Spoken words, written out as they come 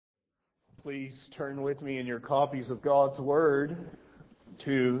Please turn with me in your copies of God's Word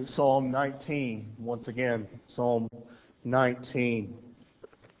to Psalm 19. Once again, Psalm 19.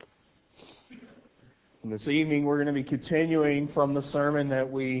 And this evening we're going to be continuing from the sermon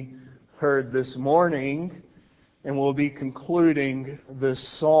that we heard this morning, and we'll be concluding this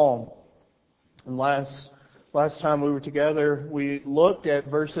psalm. And last time we were together, we looked at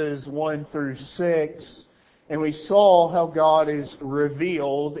verses 1 through 6, and we saw how God is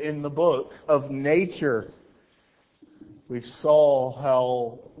revealed in the book of nature. We saw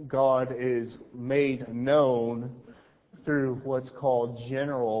how God is made known through what's called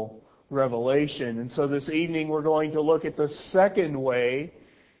general revelation. And so this evening we're going to look at the second way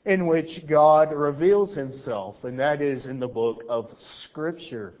in which God reveals Himself, and that is in the book of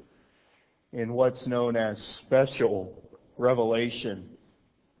Scripture, in what's known as special revelation.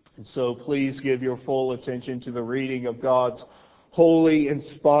 And so please give your full attention to the reading of God's holy,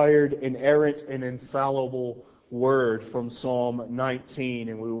 inspired, inerrant, and infallible Word from Psalm 19,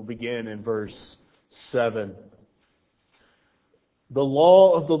 and we will begin in verse 7. The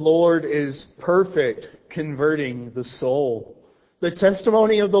law of the Lord is perfect, converting the soul. The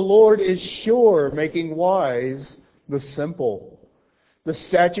testimony of the Lord is sure, making wise the simple. The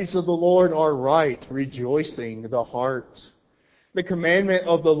statutes of the Lord are right, rejoicing the heart. The commandment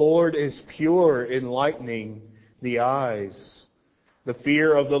of the Lord is pure, enlightening the eyes. The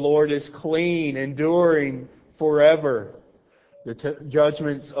fear of the Lord is clean, enduring forever. The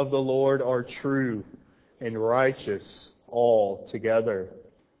judgments of the Lord are true and righteous altogether.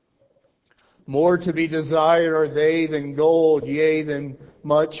 More to be desired are they than gold, yea, than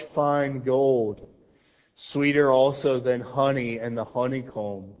much fine gold. Sweeter also than honey and the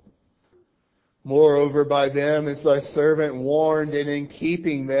honeycomb. Moreover, by them is thy servant warned, and in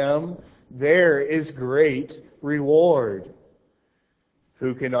keeping them there is great reward.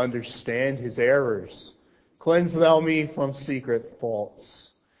 Who can understand his errors? Cleanse thou me from secret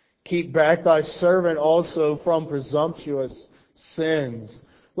faults. Keep back thy servant also from presumptuous sins.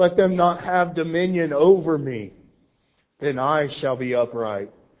 Let them not have dominion over me. Then I shall be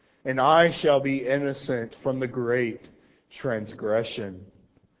upright, and I shall be innocent from the great transgression.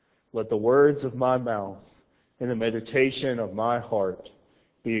 Let the words of my mouth and the meditation of my heart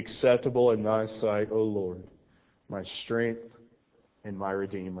be acceptable in thy sight, O Lord, my strength and my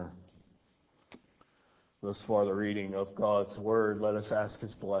Redeemer. Thus far the reading of God's Word. Let us ask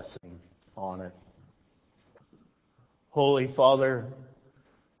His blessing on it. Holy Father,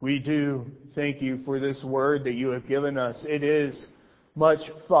 we do thank You for this Word that You have given us. It is much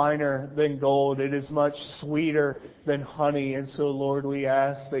finer than gold. It is much sweeter than honey. And so, Lord, we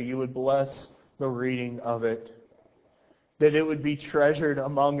ask that You would bless the reading of it, that it would be treasured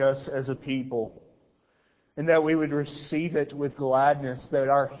among us as a people, and that we would receive it with gladness, that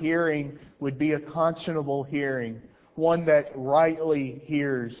our hearing would be a conscionable hearing, one that rightly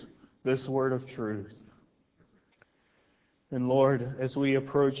hears this word of truth. And Lord, as we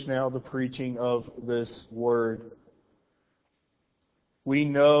approach now the preaching of this word, we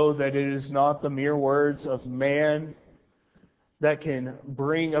know that it is not the mere words of man that can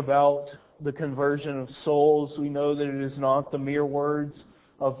bring about the conversion of souls. We know that it is not the mere words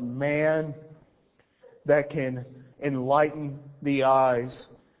of man that can enlighten the eyes.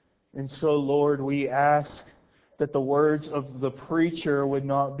 And so, Lord, we ask that the words of the preacher would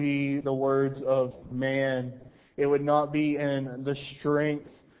not be the words of man. It would not be in the strength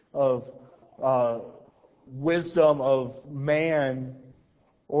of wisdom of man,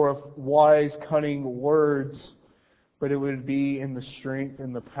 or of wise, cunning words, but it would be in the strength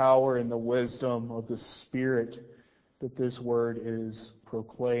and the power and the wisdom of the Spirit that this word is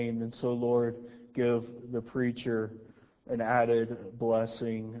proclaimed. And so, Lord, give the preacher an added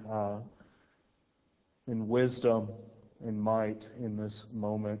blessing and wisdom and might in this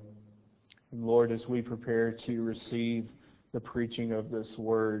moment. And Lord, as we prepare to receive the preaching of this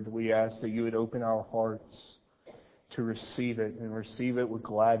word, we ask that You would open our hearts to receive it, and receive it with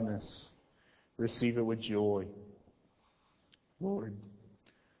gladness, receive it with joy. Lord,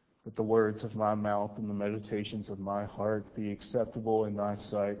 let the words of my mouth and the meditations of my heart be acceptable in Thy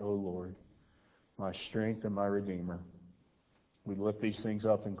sight, O Lord, my strength and my Redeemer. We lift these things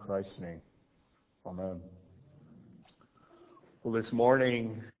up in Christ's name. Amen. Well, this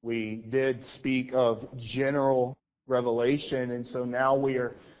morning we did speak of general revelation, and so now we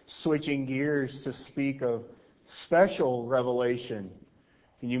are switching gears to speak of special revelation.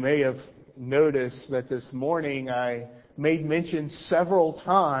 And you may have noticed that this morning I made mention several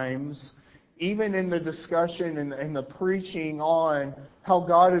times, even in the discussion and the preaching on how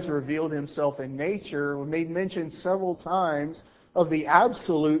God has revealed Himself in nature, we made mention several times of the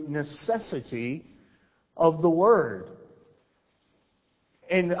absolute necessity of the Word.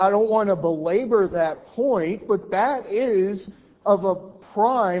 And I don't want to belabor that point, but that is of a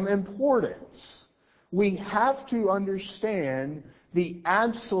prime importance. We have to understand the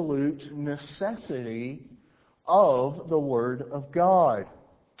absolute necessity of the Word of God.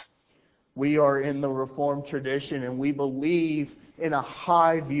 We are in the Reformed tradition, and we believe in a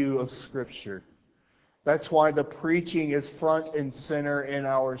high view of Scripture. That's why the preaching is front and center in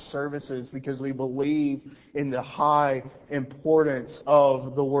our services, because we believe in the high importance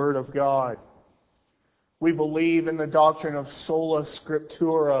of the Word of God. We believe in the doctrine of sola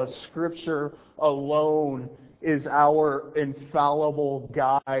scriptura. Scripture alone is our infallible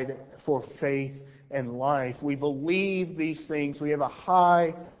guide for faith and life. We believe these things. We have a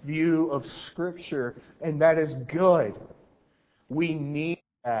high view of Scripture, and that is good. We need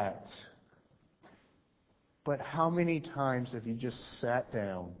that. But how many times have you just sat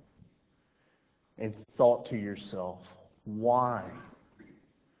down and thought to yourself, why?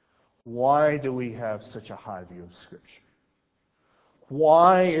 Why do we have such a high view of Scripture?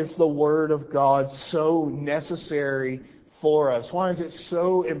 Why is the Word of God so necessary for us? Why is it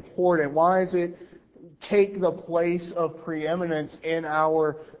so important? Why does it take the place of preeminence in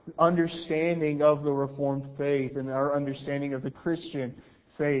our understanding of the Reformed faith and our understanding of the Christian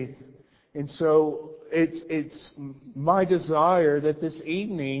faith? And so it's my desire that this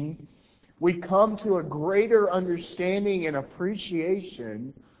evening we come to a greater understanding and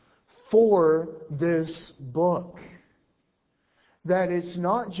appreciation for this book. That it's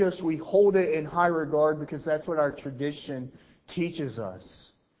not just we hold it in high regard because that's what our tradition teaches us.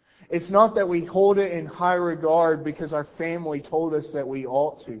 It's not that we hold it in high regard because our family told us that we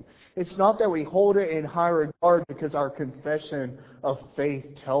ought to. It's not that we hold it in high regard because our confession of faith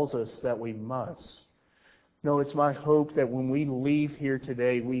tells us that we must. No, it's my hope that when we leave here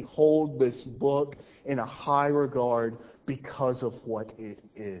today, we hold this book in a high regard because of what it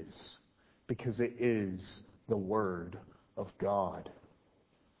is. Because it is the Word of God.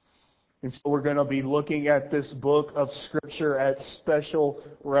 And so we're going to be looking at this book of Scripture at special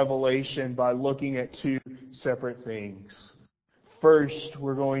revelation by looking at two separate things. First,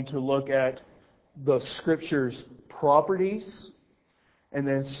 we're going to look at the Scripture's properties. And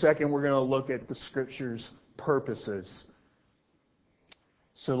then second, we're going to look at the Scripture's purposes.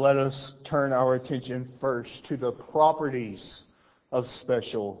 So let us turn our attention first to the properties of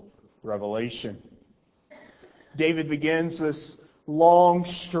special revelation. David begins this long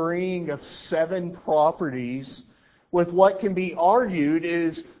string of 7 properties with what can be argued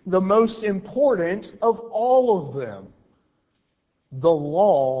is the most important of all of them. The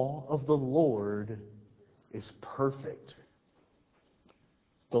law of the Lord is perfect.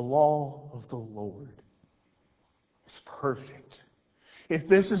 The law of the Lord is perfect. If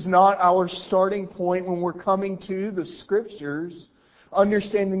this is not our starting point when we're coming to the Scriptures,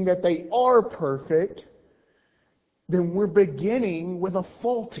 understanding that they are perfect, then we're beginning with a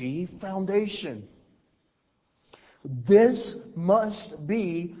faulty foundation. This must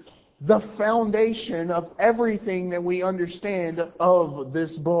be the foundation of everything that we understand of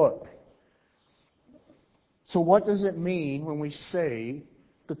this book. So what does it mean when we say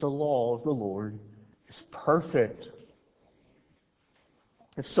that the law of the Lord is perfect?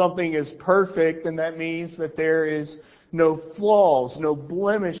 If something is perfect, then that means that there is no flaws, no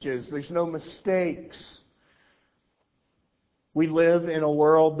blemishes, there's no mistakes. We live in a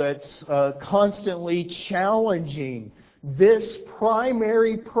world that's constantly challenging this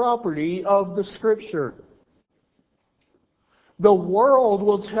primary property of the Scripture. The world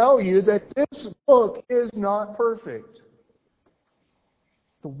will tell you that this book is not perfect.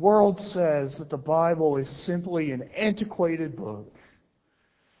 The world says that the Bible is simply an antiquated book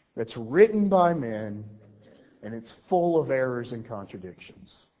that's written by men and it's full of errors and contradictions.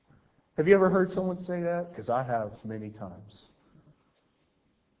 Have you ever heard someone say that? Because I have many times.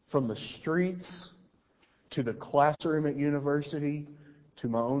 From the streets to the classroom at university to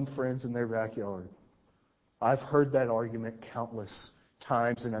my own friends in their backyard. I've heard that argument countless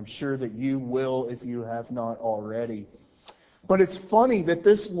times, and I'm sure that you will if you have not already. But it's funny that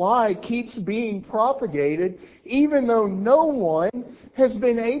this lie keeps being propagated even though no one has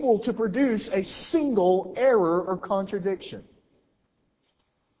been able to produce a single error or contradiction.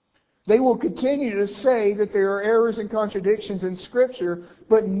 They will continue to say that there are errors and contradictions in Scripture,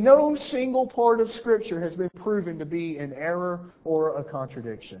 but no single part of Scripture has been proven to be an error or a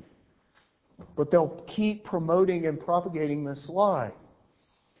contradiction. But they'll keep promoting and propagating this lie.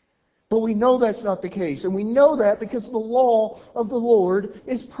 But we know that's not the case. And we know that because the law of the Lord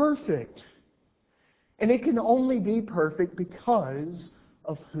is perfect. And it can only be perfect because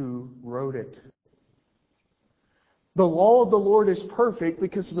of who wrote it. The law of the Lord is perfect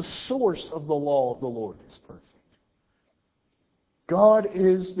because the source of the law of the Lord is perfect. God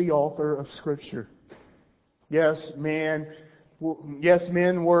is the author of Scripture. Yes, men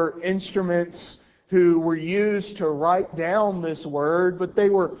were instruments who were used to write down this word, but they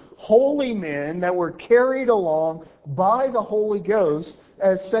were holy men that were carried along by the Holy Ghost,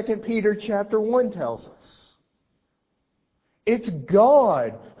 as 2 Peter chapter 1 tells us. It's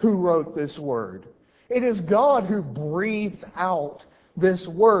God who wrote this word. It is God who breathed out this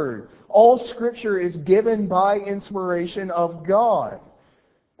word. All Scripture is given by inspiration of God,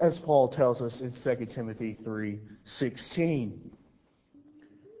 as Paul tells us in 2 Timothy 3:16.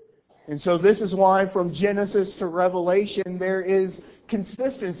 And so this is why from Genesis to Revelation there is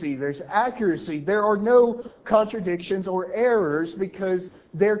consistency, there's accuracy. There are no contradictions or errors because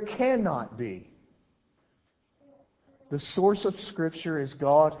there cannot be. The source of Scripture is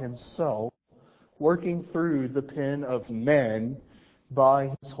God Himself working through the pen of men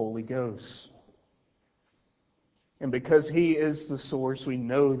by His Holy Ghost. And because He is the source, we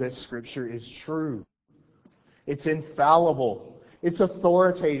know that Scripture is true. It's infallible. It's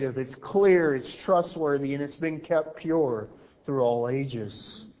authoritative. It's clear. It's trustworthy. And it's been kept pure through all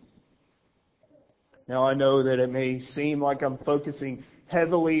ages. Now I know that it may seem like I'm focusing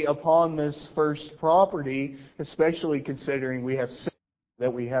heavily upon this first property, especially considering we have sin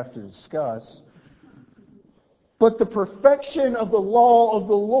that we have to discuss. But the perfection of the law of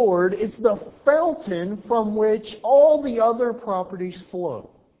the Lord is the fountain from which all the other properties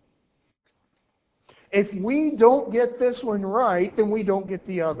flow. If we don't get this one right, then we don't get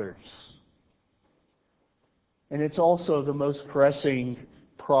the others. And it's also the most pressing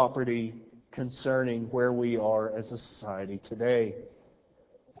property concerning where we are as a society today.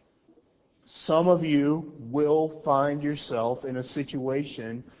 Some of you will find yourself in a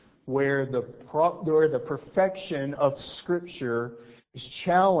situation where the perfection of Scripture is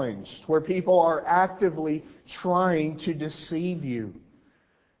challenged, where people are actively trying to deceive you.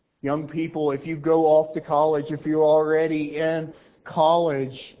 Young people, if you go off to college, if you're already in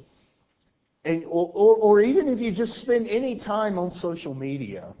college, or even if you just spend any time on social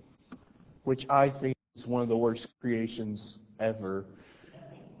media, which I think is one of the worst creations ever,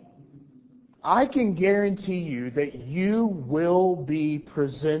 I can guarantee you that you will be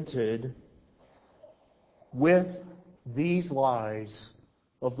presented with these lies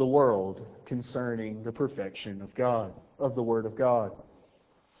of the world concerning the perfection of God, of the Word of God.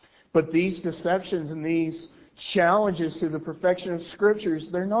 But these deceptions and these challenges to the perfection of Scriptures,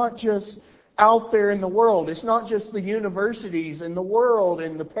 they're not just out there in the world. It's not just the universities in the world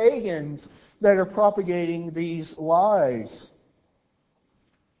and the pagans that are propagating these lies.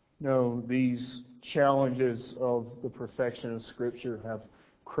 No, these challenges of the perfection of Scripture have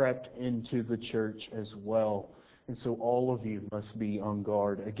crept into the church as well. And so all of you must be on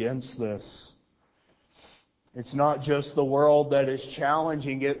guard against this. It's not just the world that is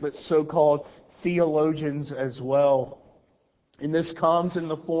challenging it, but so-called theologians as well. And this comes in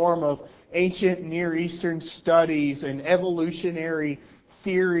the form of ancient Near Eastern studies and evolutionary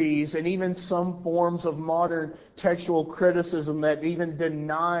theories and even some forms of modern textual criticism that even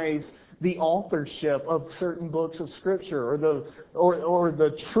denies the authorship of certain books of Scripture or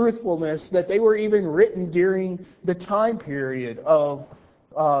the truthfulness that they were even written during the time period of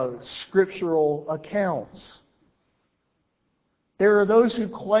scriptural accounts. There are those who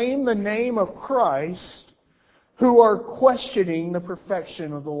claim the name of Christ who are questioning the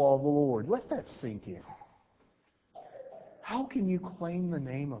perfection of the law of the Lord. Let that sink in. How can you claim the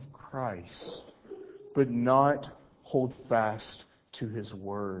name of Christ but not hold fast to His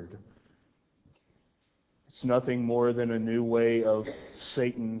Word? It's nothing more than a new way of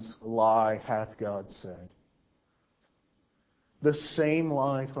Satan's lie, hath God said. The same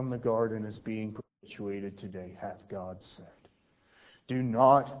lie from the garden is being perpetuated today, hath God said. Do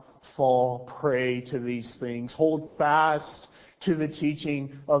not fall prey to these things. Hold fast to the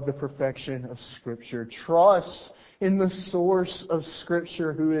teaching of the perfection of Scripture. Trust in the source of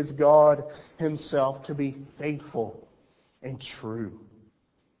Scripture, who is God Himself, to be faithful and true.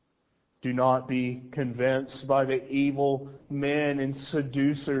 Do not be convinced by the evil men and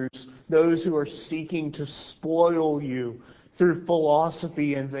seducers, those who are seeking to spoil you through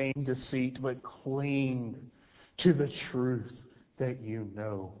philosophy and vain deceit, but cling to the truth that you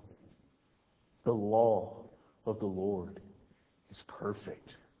know. The law of the Lord is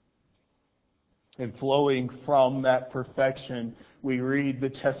perfect. And flowing from that perfection, we read the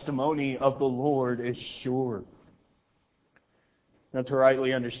testimony of the Lord is sure. Now, to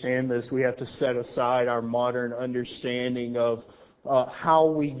rightly understand this, we have to set aside our modern understanding of how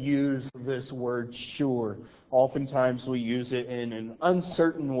we use this word sure. Oftentimes we use it in an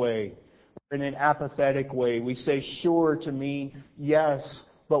uncertain way, in an apathetic way. We say sure to mean yes,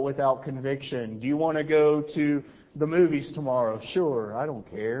 but without conviction. Do you want to go to the movies tomorrow? Sure, I don't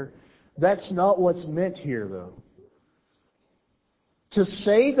care. That's not what's meant here, though. To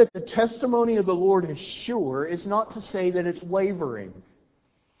say that the testimony of the Lord is sure is not to say that it's wavering.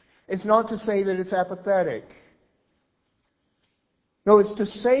 It's not to say that it's apathetic. No, it's to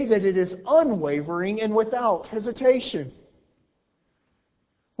say that it is unwavering and without hesitation.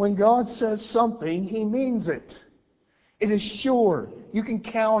 When God says something, He means it. It is sure. You can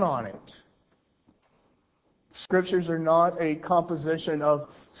count on it. Scriptures are not a composition of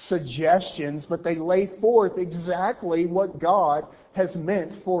suggestions, but they lay forth exactly what God has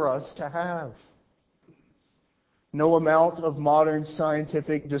meant for us to have. No amount of modern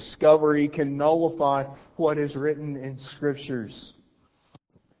scientific discovery can nullify what is written in Scriptures.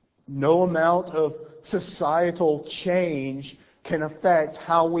 No amount of societal change can affect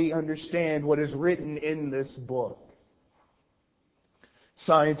how we understand what is written in this book.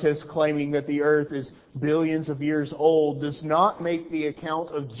 Scientists claiming that the earth is billions of years old does not make the account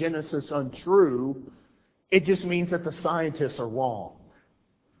of Genesis untrue. It just means that the scientists are wrong.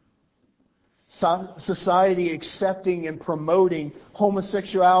 Society accepting and promoting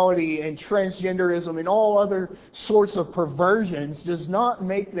homosexuality and transgenderism and all other sorts of perversions does not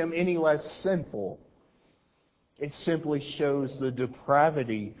make them any less sinful. It simply shows the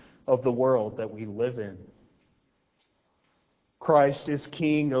depravity of the world that we live in. Christ is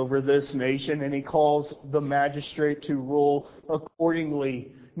king over this nation, and He calls the magistrate to rule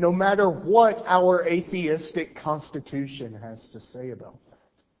accordingly, no matter what our atheistic constitution has to say about that.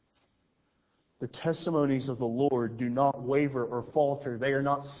 The testimonies of the Lord do not waver or falter. They are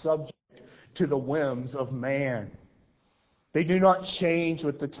not subject to the whims of man. They do not change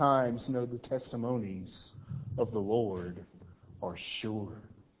with the times. No, the testimonies of the Lord are sure.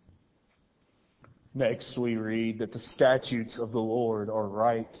 Next, we read that the statutes of the Lord are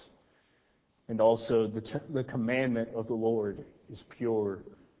right, and also the commandment of the Lord is pure.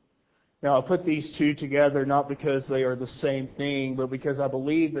 Now, I put these two together not because they are the same thing, but because I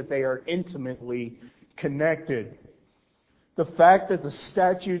believe that they are intimately connected. The fact that the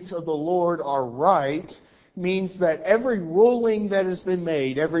statutes of the Lord are right means that every ruling that has been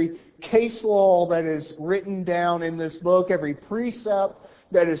made, every case law that is written down in this book, every precept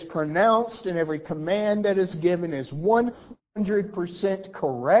that is pronounced, and every command that is given is 100%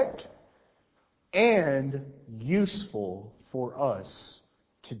 correct and useful for us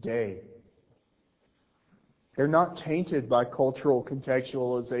today. They're not tainted by cultural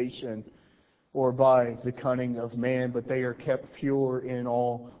contextualization or by the cunning of man, but they are kept pure in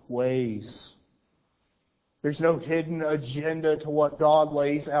all ways. There's no hidden agenda to what God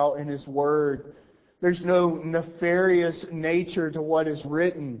lays out in His Word. There's no nefarious nature to what is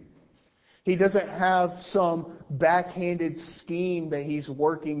written. He doesn't have some backhanded scheme that He's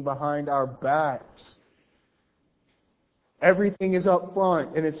working behind our backs. Everything is up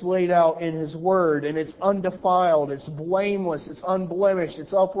front, and it's laid out in His Word, and it's undefiled, it's blameless, it's unblemished,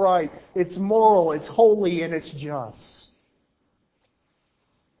 it's upright, it's moral, it's holy, and it's just.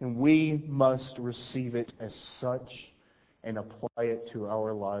 And we must receive it as such and apply it to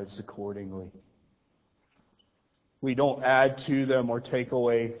our lives accordingly. We don't add to them or take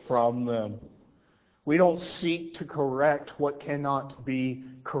away from them. We don't seek to correct what cannot be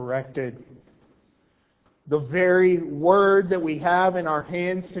corrected. The very Word that we have in our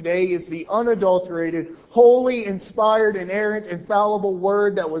hands today is the unadulterated, holy, inspired, inerrant, infallible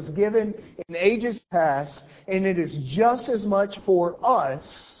Word that was given in ages past, and it is just as much for us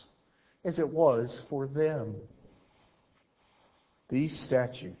as it was for them. These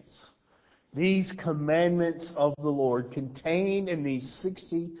statutes, these commandments of the Lord contained in these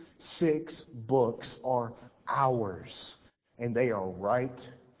 66 books are ours, and they are right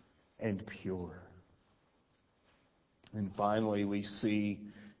and pure. And finally, we see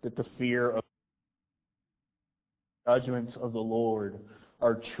that the fear of judgments of the Lord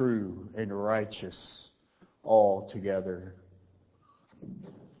are true and righteous altogether.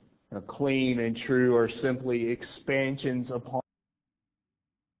 Now, clean and true are simply expansions upon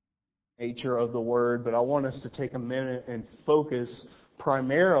the nature of the Word, but I want us to take a minute and focus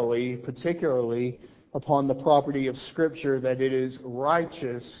primarily, particularly, upon the property of Scripture, that it is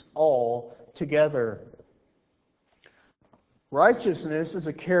righteous altogether. Righteousness is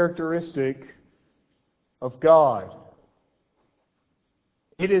a characteristic of God.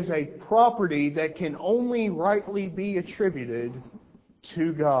 It is a property that can only rightly be attributed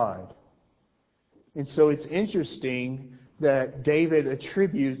to God. And so it's interesting that David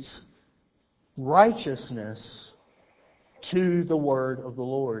attributes righteousness to the word of the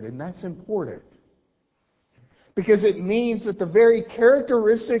Lord. And that's important, because it means that the very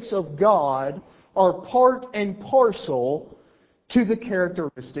characteristics of God are part and parcel to the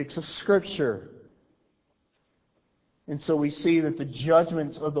characteristics of Scripture. And so we see that the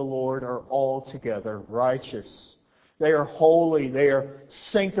judgments of the Lord are altogether righteous. They are holy. They are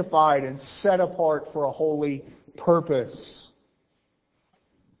sanctified and set apart for a holy purpose.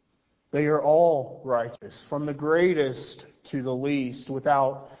 They are all righteous, from the greatest to the least,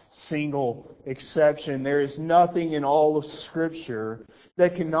 without single exception. There is nothing in all of Scripture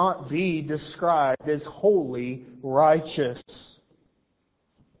that cannot be described as wholly righteous.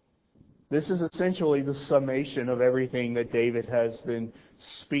 This is essentially the summation of everything that David has been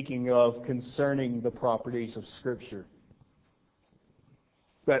speaking of concerning the properties of Scripture.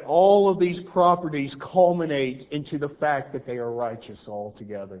 That all of these properties culminate into the fact that they are righteous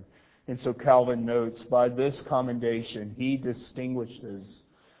altogether. And so Calvin notes, by this commendation, he distinguishes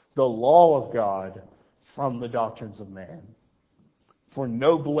the law of God from the doctrines of man. For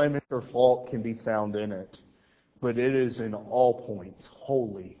no blemish or fault can be found in it, but it is in all points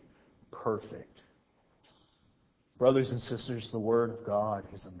holy, perfect. Brothers and sisters, the Word of God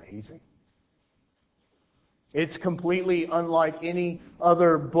is amazing. It's completely unlike any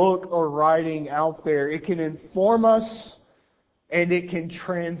other book or writing out there. It can inform us and it can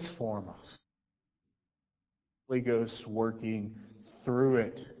transform us. The Holy Ghost working through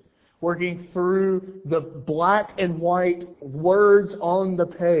it. Working through the black and white words on the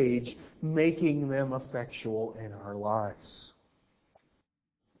page, making them effectual in our lives.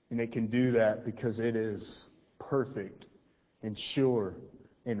 And it can do that because it is perfect and sure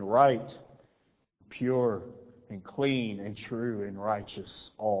and right, pure and clean and true and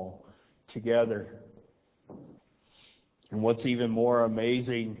righteous all together. And what's even more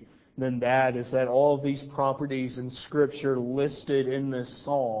amazing than that is that all of these properties in Scripture listed in this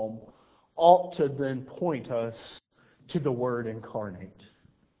psalm ought to then point us to the Word incarnate,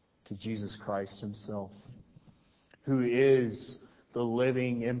 to Jesus Christ Himself, who is the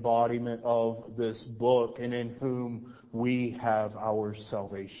living embodiment of this book, and in whom we have our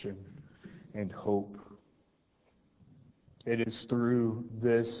salvation and hope. It is through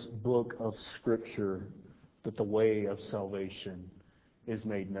this book of Scripture that the way of salvation is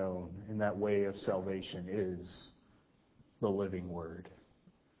made known, and that way of salvation is the living Word.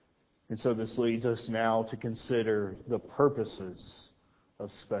 And so this leads us now to consider the purposes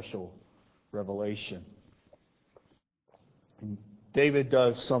of special revelation. And David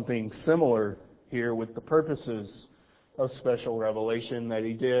does something similar here with the purposes of special revelation that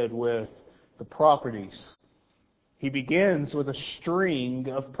he did with the properties. He begins with a string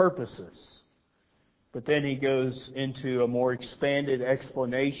of purposes, but then he goes into a more expanded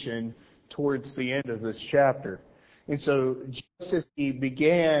explanation towards the end of this chapter. And so just as he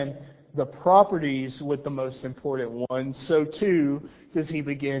began the properties with the most important ones, so too does he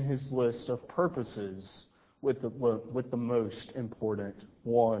begin his list of purposes with the most important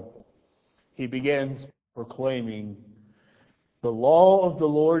one. He begins proclaiming, "The law of the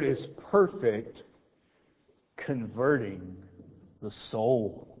Lord is perfect, converting the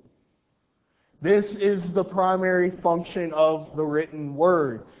soul." This is the primary function of the written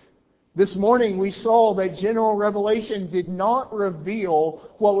Word. This morning we saw that general revelation did not reveal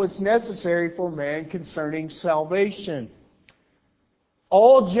what was necessary for man concerning salvation.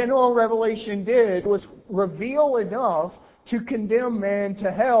 All general revelation did was reveal enough to condemn man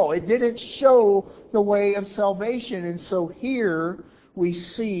to hell. It didn't show the way of salvation. And so here we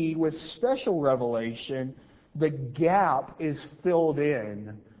see with special revelation, the gap is filled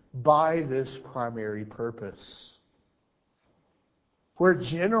in by this primary purpose. Where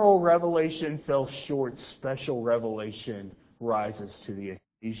general revelation fell short, special revelation rises to the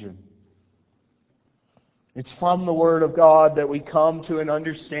occasion. It's from the Word of God that we come to an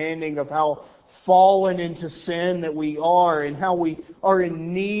understanding of how fallen into sin that we are and how we are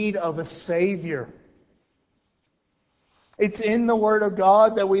in need of a Savior. It's in the Word of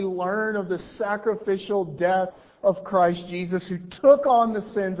God that we learn of the sacrificial death of Christ Jesus, who took on the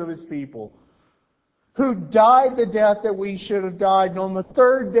sins of His people, who died the death that we should have died, and on the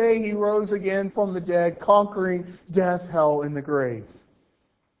third day He rose again from the dead, conquering death, hell, and the grave.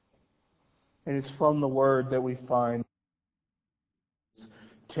 And it's from the Word that we find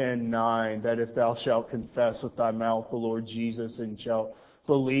 10:9, that if thou shalt confess with thy mouth the Lord Jesus, and shalt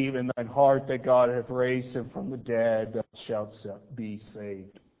believe in thine heart that God hath raised Him from the dead, thou shalt be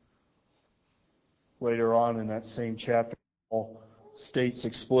saved. Later on in that same chapter, Paul states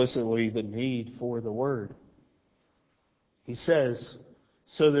explicitly the need for the Word. He says,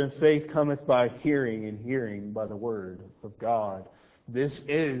 "So then faith cometh by hearing, and hearing by the Word of God." This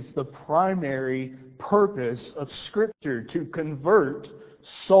is the primary purpose of Scripture, to convert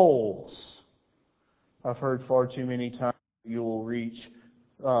souls. I've heard far too many times you will reach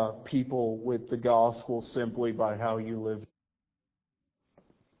people with the gospel simply by how you live.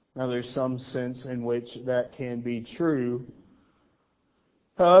 Now, there's some sense in which that can be true.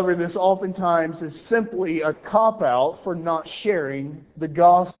 However, this oftentimes is simply a cop-out for not sharing the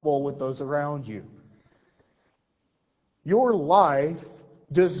gospel with those around you. Your life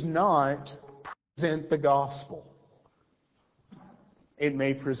does not present the gospel. It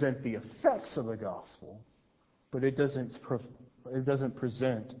may present the effects of the gospel, but it doesn't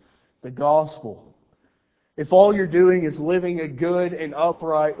present the gospel. If all you're doing is living a good and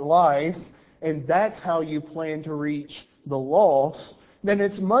upright life, and that's how you plan to reach the lost, then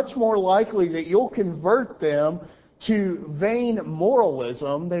it's much more likely that you'll convert them to vain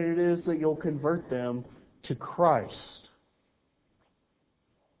moralism than it is that you'll convert them to Christ.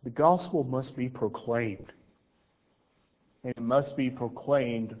 The gospel must be proclaimed. And it must be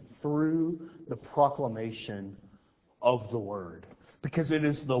proclaimed through the proclamation of the Word. Because it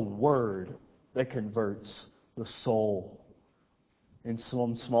is the Word that converts the soul. In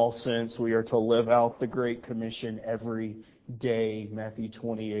some small sense, we are to live out the Great Commission every day. Matthew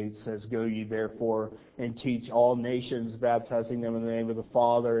 28 says, "Go ye therefore and teach all nations, baptizing them in the name of the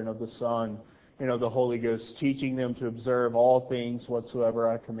Father and of the Son and of the Holy Ghost, teaching them to observe all things whatsoever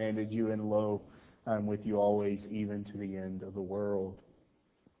I commanded you, and lo, I am with you always, even to the end of the world."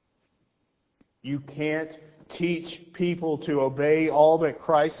 You can't teach people to obey all that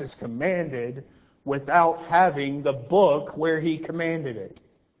Christ has commanded without having the book where He commanded it.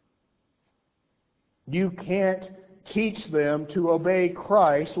 You can't teach them to obey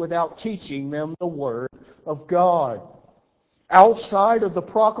Christ without teaching them the Word of God. Outside of the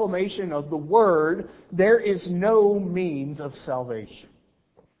proclamation of the Word, there is no means of salvation.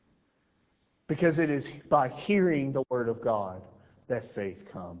 Because it is by hearing the Word of God that faith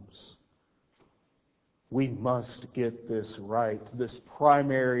comes. We must get this right. This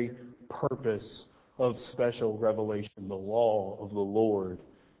primary purpose of special revelation, the law of the Lord,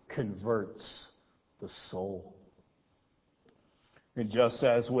 converts the soul. And just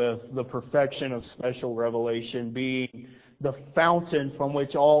as with the perfection of special revelation being the fountain from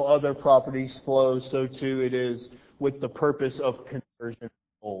which all other properties flow, so too it is with the purpose of conversion of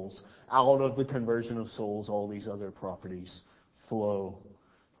souls. Out of the conversion of souls, all these other properties flow.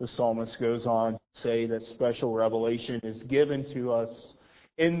 The psalmist goes on to say that special revelation is given to us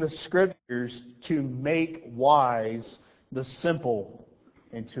in the Scriptures to make wise the simple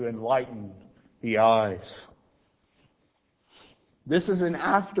and to enlighten the eyes. This is an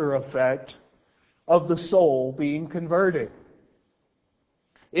after effect of the soul being converted.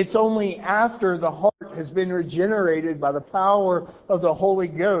 It's only after the heart has been regenerated by the power of the Holy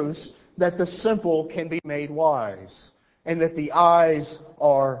Ghost that the simple can be made wise and that the eyes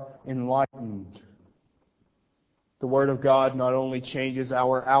are enlightened. The Word of God not only changes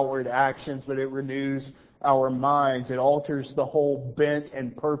our outward actions, but it renews our minds. It alters the whole bent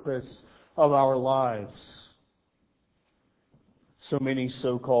and purpose of our lives. So many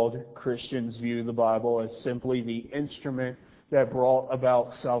so-called Christians view the Bible as simply the instrument that brought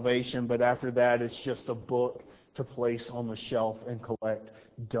about salvation, but after that it's just a book to place on the shelf and collect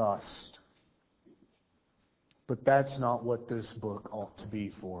dust. But that's not what this book ought to be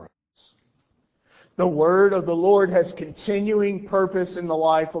for us. The Word of the Lord has continuing purpose in the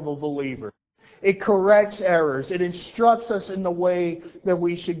life of a believer. It corrects errors. It instructs us in the way that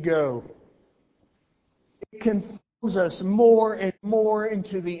we should go. It conforms us more and more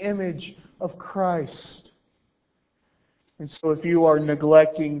into the image of Christ. And so if you are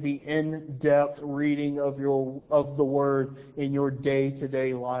neglecting the in-depth reading of the Word in your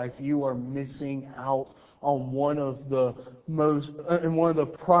day-to-day life, you are missing out on one of the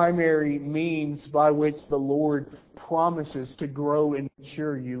primary means by which the Lord promises to grow and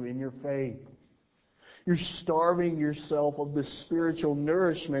mature you in your faith. You're starving yourself of the spiritual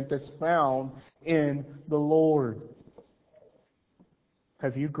nourishment that's found in the Lord.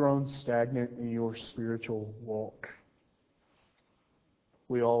 Have you grown stagnant in your spiritual walk?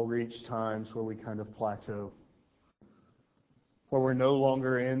 We all reach times where we kind of plateau, where we're no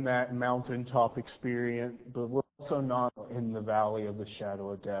longer in that mountaintop experience, but we're also not in the valley of the shadow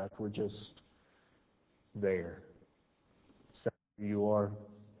of death. We're just there. Is that who you are?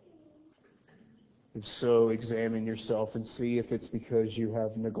 If so, examine yourself and see if it's because you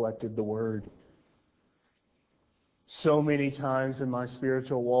have neglected the Word. So many times in my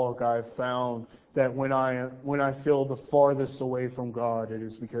spiritual walk, I've found that when I feel the farthest away from God, it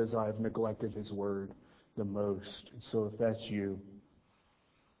is because I've neglected His Word the most. And so if that's you,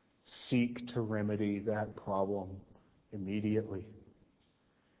 seek to remedy that problem immediately.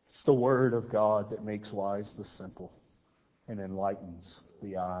 It's the Word of God that makes wise the simple and enlightens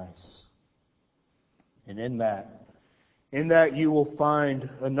the eyes. And in that you will find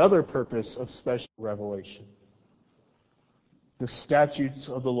another purpose of special revelation. The statutes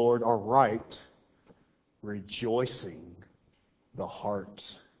of the Lord are right, rejoicing the heart.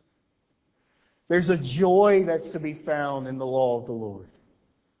 There's a joy that's to be found in the law of the Lord.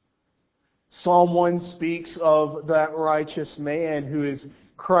 Psalm 1 speaks of that righteous man who is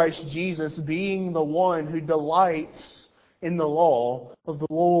Christ Jesus being the one who delights in the law of the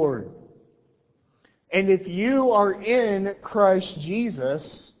Lord. And if you are in Christ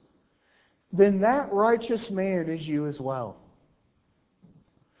Jesus, then that righteous man is you as well.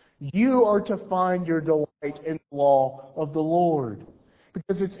 You are to find your delight in the law of the Lord,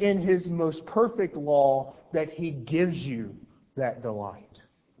 because it's in His most perfect law that He gives you that delight.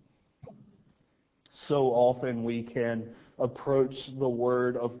 So often we can approach the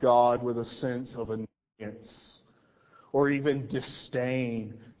Word of God with a sense of annoyance or even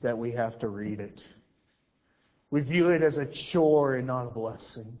disdain that we have to read it. We view it as a chore and not a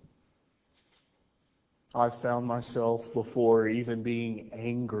blessing. I've found myself before even being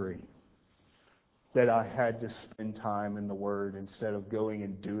angry that I had to spend time in the Word instead of going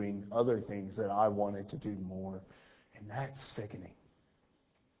and doing other things that I wanted to do more. And that's sickening.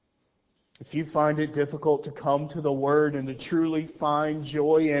 If you find it difficult to come to the Word and to truly find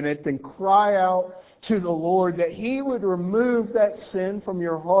joy in it, then cry out to the Lord that He would remove that sin from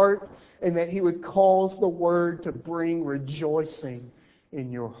your heart and that He would cause the Word to bring rejoicing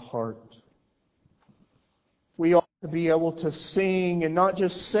in your heart. We ought to be able to sing and not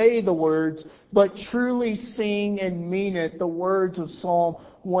just say the words, but truly sing and mean it. The words of Psalm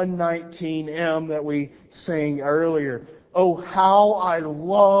 119M that we sang earlier. Oh, how I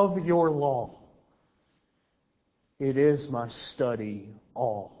love your law. It is my study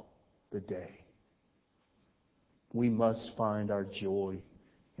all the day. We must find our joy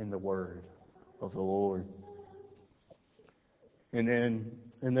in the Word of the Lord. And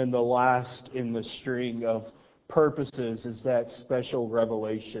then the last in the string of purposes is that special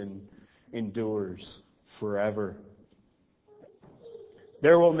revelation endures forever.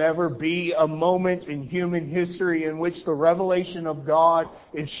 There will never be a moment in human history in which the revelation of God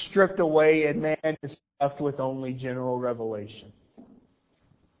is stripped away and man is left with only general revelation.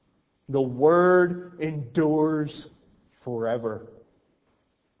 The Word endures forever.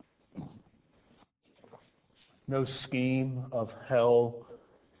 No scheme of hell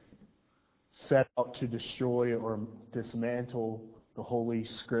set out to destroy or dismantle the Holy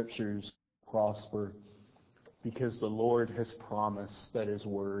Scriptures prosper, because the Lord has promised that His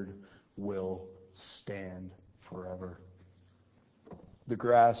Word will stand forever. The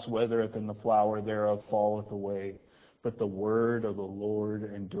grass withereth and the flower thereof falleth away, but the Word of the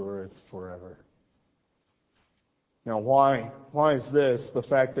Lord endureth forever. Now why is this, the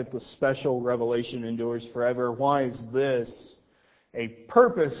fact that the special revelation endures forever, why is this a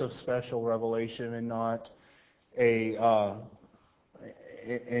purpose of special revelation and not a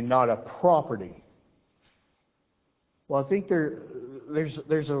property? Well, I think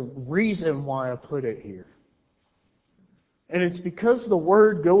there's a reason why I put it here. And it's because the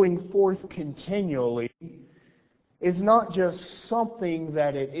Word going forth continually is not just something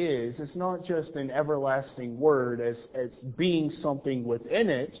that it is. It's not just an everlasting Word as being something within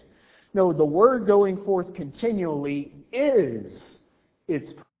it. No, the Word going forth continually is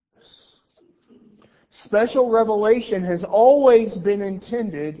its purpose. Special revelation has always been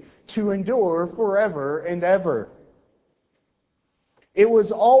intended to endure forever and ever. It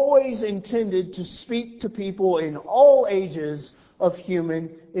was always intended to speak to people in all ages of human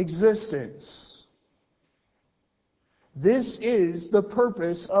existence. This is the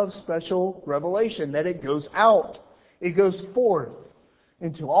purpose of special revelation, that it goes out, it goes forth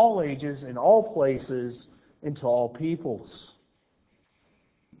into all ages, in all places, into all peoples.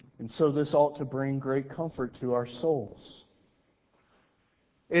 And so this ought to bring great comfort to our souls.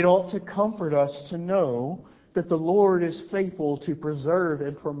 It ought to comfort us to know that the Lord is faithful to preserve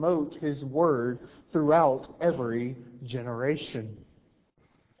and promote His Word throughout every generation.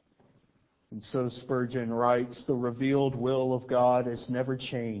 And so Spurgeon writes, the revealed will of God is never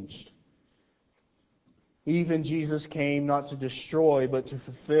changed. Even Jesus came not to destroy, but to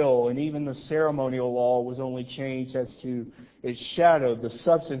fulfill. And even the ceremonial law was only changed as to its shadow. The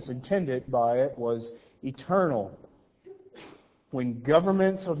substance intended by it was eternal. when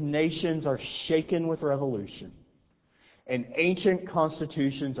governments of nations are shaken with revolution and ancient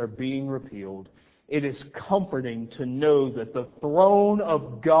constitutions are being repealed, it is comforting to know that the throne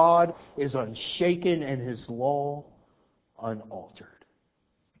of God is unshaken and His law unaltered.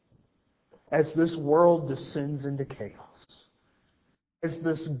 As this world descends into chaos, as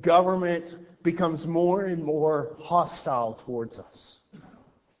this government becomes more and more hostile towards us,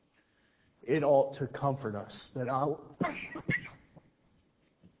 it ought to comfort us that it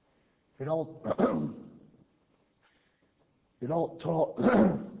ought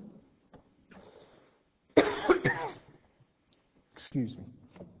to excuse me.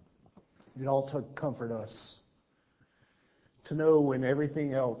 It ought to comfort us to know when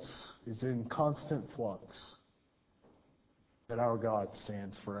everything else is in constant flux that our God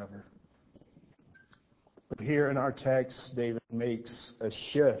stands forever. But here in our text, David makes a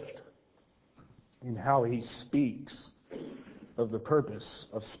shift in how he speaks of the purpose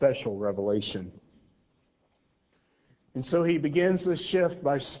of special revelation. And so he begins the shift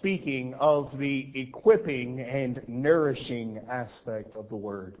by speaking of the equipping and nourishing aspect of the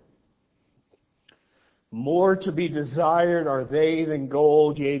Word. More to be desired are they than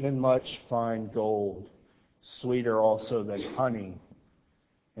gold, yea, than much fine gold. Sweeter also than honey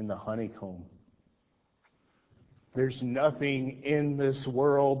in the honeycomb. There's nothing in this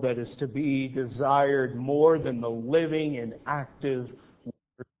world that is to be desired more than the living and active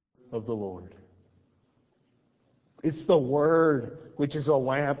Word of the Lord. It's the Word which is a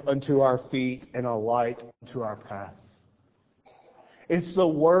lamp unto our feet and a light unto our path. It's the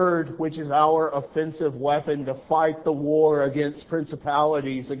Word which is our offensive weapon to fight the war against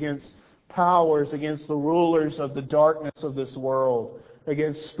principalities, against powers, against the rulers of the darkness of this world,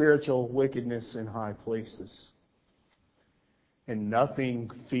 against spiritual wickedness in high places. And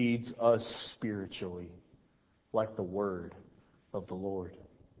nothing feeds us spiritually like the Word of the Lord.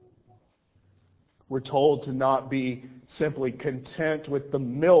 We're told to not be simply content with the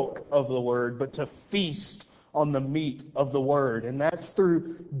milk of the Word, but to feast on the meat of the Word. And that's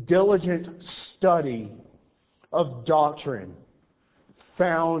through diligent study of doctrine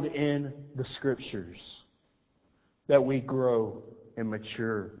found in the Scriptures that we grow and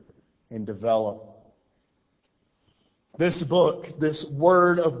mature and develop. This book, this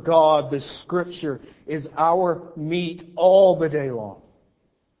Word of God, this Scripture is our meat all the day long.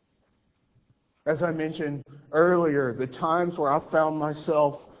 As I mentioned earlier, the times where I found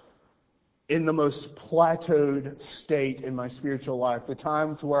myself in the most plateaued state in my spiritual life, the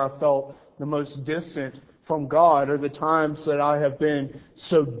times where I felt the most distant from God, are the times that I have been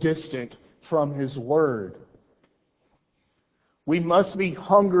so distant from His Word. We must be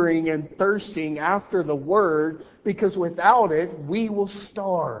hungering and thirsting after the Word, because without it, we will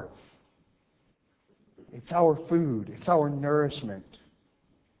starve. It's our food. It's our nourishment.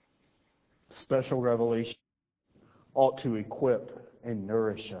 Special revelation ought to equip and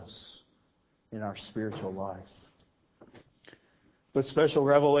nourish us in our spiritual life. But special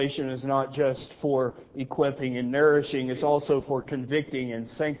revelation is not just for equipping and nourishing, it's also for convicting and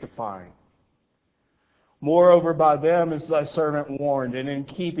sanctifying. Moreover, by them is thy servant warned, and in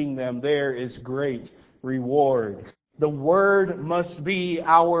keeping them there is great reward. The Word must be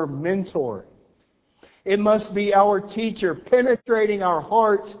our mentor. It must be our teacher, penetrating our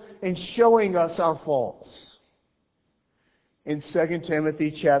hearts and showing us our faults. In 2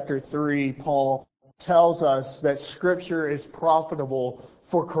 Timothy chapter 3, Paul tells us that Scripture is profitable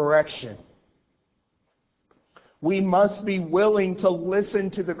for correction. We must be willing to listen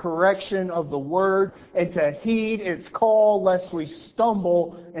to the correction of the Word and to heed its call, lest we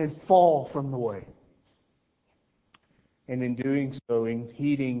stumble and fall from the way. And in doing so, in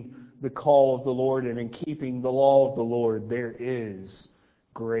heeding the call of the Lord and in keeping the law of the Lord, there is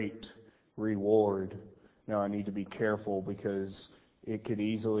great reward. Now, I need to be careful because it could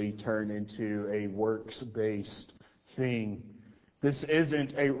easily turn into a works-based thing. This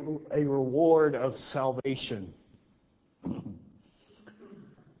isn't a reward of salvation.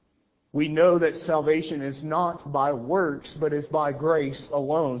 We know that salvation is not by works, but is by grace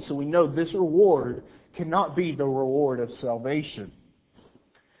alone. So we know this reward cannot be the reward of salvation.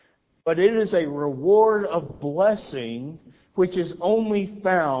 But it is a reward of blessing which is only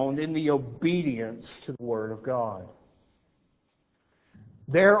found in the obedience to the Word of God.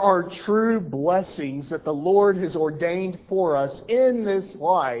 There are true blessings that the Lord has ordained for us in this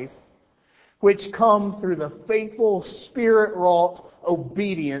life, which come through the faithful, Spirit-wrought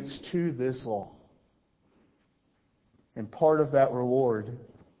obedience to this law. And part of that reward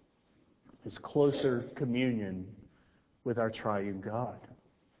is closer communion with our triune God.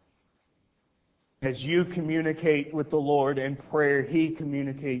 As you communicate with the Lord in prayer, He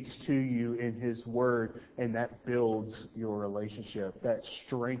communicates to you in His Word, and that builds your relationship. That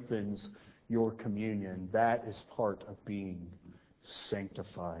strengthens your communion. That is part of being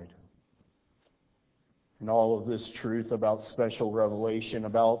sanctified. And all of this truth about special revelation,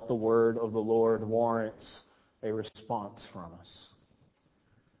 about the Word of the Lord, warrants a response from us.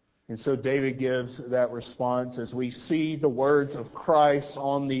 And so David gives that response as we see the words of Christ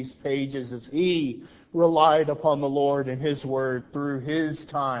on these pages as he relied upon the Lord and His Word through His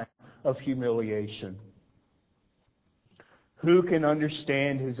time of humiliation. Who can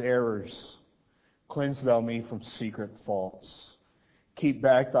understand His errors? Cleanse thou me from secret faults. Keep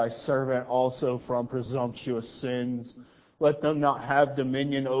back thy servant also from presumptuous sins. Let them not have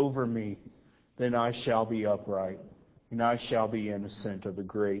dominion over me. Then I shall be upright, and I shall be innocent of the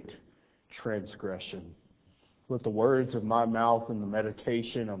great transgression. Let the words of my mouth and the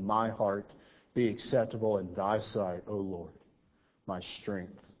meditation of my heart be acceptable in Thy sight, O Lord, my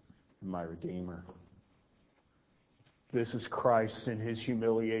strength and my Redeemer. This is Christ in His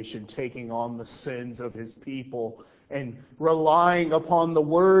humiliation, taking on the sins of His people and relying upon the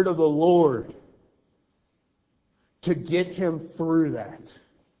word of the Lord to get Him through that.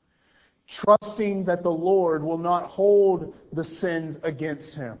 Trusting that the Lord will not hold the sins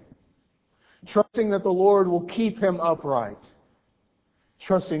against Him. Trusting that the Lord will keep him upright.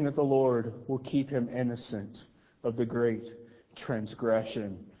 Trusting that the Lord will keep him innocent of the great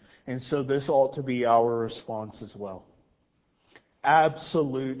transgression. And so this ought to be our response as well.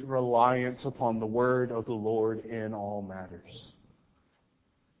 Absolute reliance upon the word of the Lord in all matters.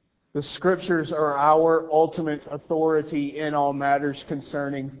 The Scriptures are our ultimate authority in all matters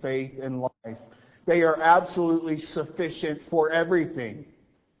concerning faith and life. They are absolutely sufficient for everything.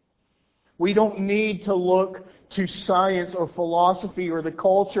 We don't need to look to science or philosophy or the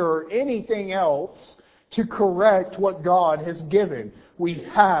culture or anything else to correct what God has given. We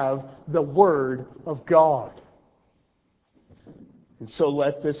have the Word of God. And so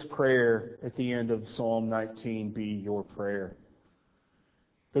let this prayer at the end of Psalm 19 be your prayer.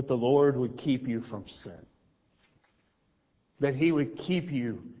 That the Lord would keep you from sin. That He would keep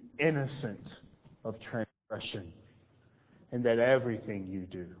you innocent of transgression. And that everything you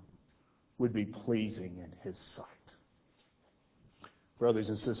do would be pleasing in His sight. Brothers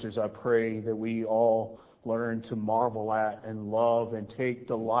and sisters, I pray that we all learn to marvel at and love and take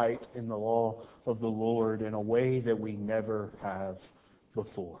delight in the law of the Lord in a way that we never have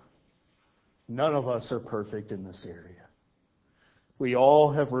before. None of us are perfect in this area. We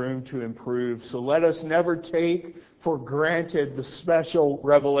all have room to improve, so let us never take for granted the special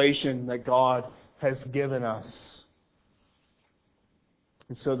revelation that God has given us.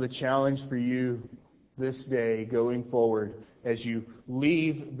 And so the challenge for you this day going forward as you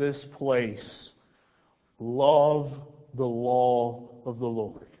leave this place, love the law of the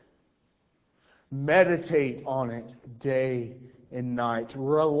Lord. Meditate on it day and night.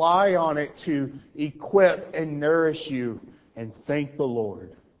 Rely on it to equip and nourish you, and thank the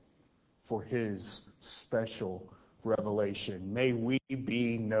Lord for His special revelation. May we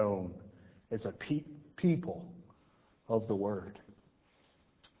be known as a people of the Word.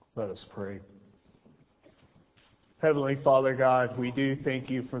 Let us pray. Heavenly Father God, we do thank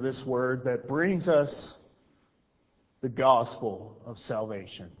You for this word that brings us the gospel of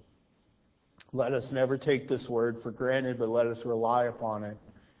salvation. Let us never take this word for granted, but let us rely upon it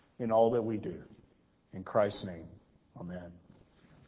in all that we do. In Christ's name, amen.